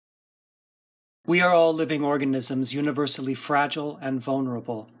We are all living organisms, universally fragile and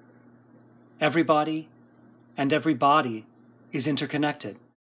vulnerable. Everybody and every body is interconnected.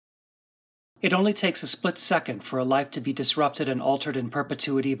 It only takes a split second for a life to be disrupted and altered in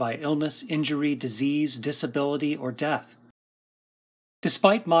perpetuity by illness, injury, disease, disability, or death.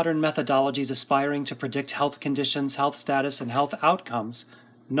 Despite modern methodologies aspiring to predict health conditions, health status, and health outcomes,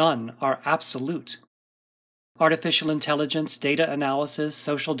 none are absolute. Artificial intelligence, data analysis,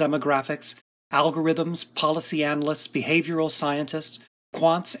 social demographics, algorithms, policy analysts, behavioral scientists,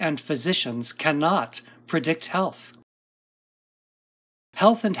 quants, and physicians cannot predict health.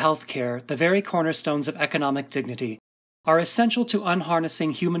 Health and healthcare, the very cornerstones of economic dignity, are essential to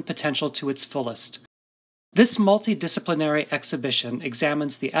unharnessing human potential to its fullest. This multidisciplinary exhibition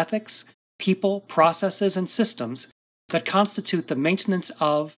examines the ethics, people, processes, and systems that constitute the maintenance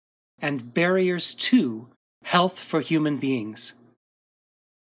of and barriers to health for human beings.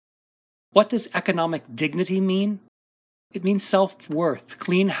 What does economic dignity mean? It means self-worth,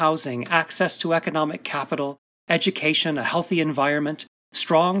 clean housing, access to economic capital, education, a healthy environment,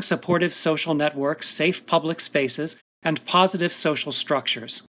 strong, supportive social networks, safe public spaces, and positive social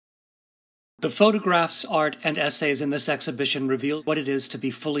structures. The photographs, art, and essays in this exhibition reveal what it is to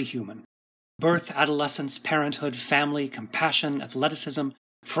be fully human. Birth, adolescence, parenthood, family, compassion, athleticism,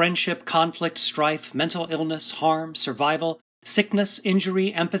 friendship, conflict, strife, mental illness, harm, survival, sickness,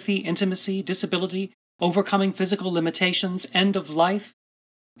 injury, empathy, intimacy, disability, overcoming physical limitations, end of life,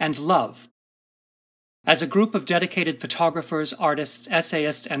 and love. As a group of dedicated photographers, artists,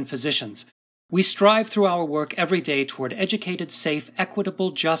 essayists, and physicians, we strive through our work every day toward educated, safe,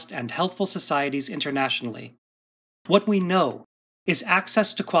 equitable, just, and healthful societies internationally. What we know is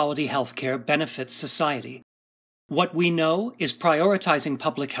access to quality healthcare benefits society. What we know is prioritizing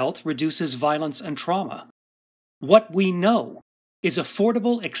public health reduces violence and trauma. What we know is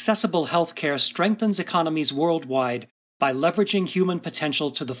affordable, accessible healthcare strengthens economies worldwide by leveraging human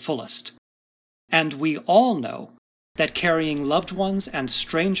potential to the fullest. And we all know that carrying loved ones and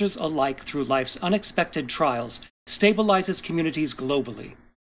strangers alike through life's unexpected trials stabilizes communities globally.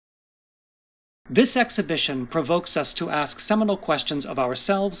 This exhibition provokes us to ask seminal questions of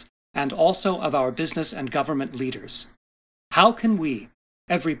ourselves and also of our business and government leaders. How can we,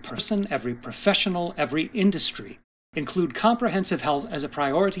 every person, every professional, every industry, include comprehensive health as a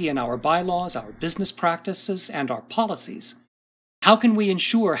priority in our bylaws, our business practices, and our policies? How can we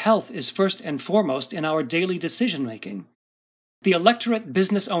ensure health is first and foremost in our daily decision-making? The electorate,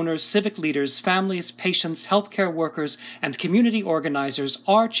 business owners, civic leaders, families, patients, healthcare workers, and community organizers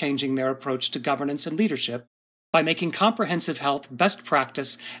are changing their approach to governance and leadership by making comprehensive health best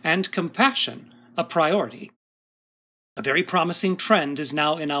practice and compassion a priority. A very promising trend is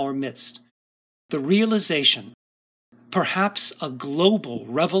now in our midst. The realization, perhaps a global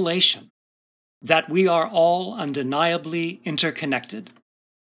revelation, that we are all undeniably interconnected.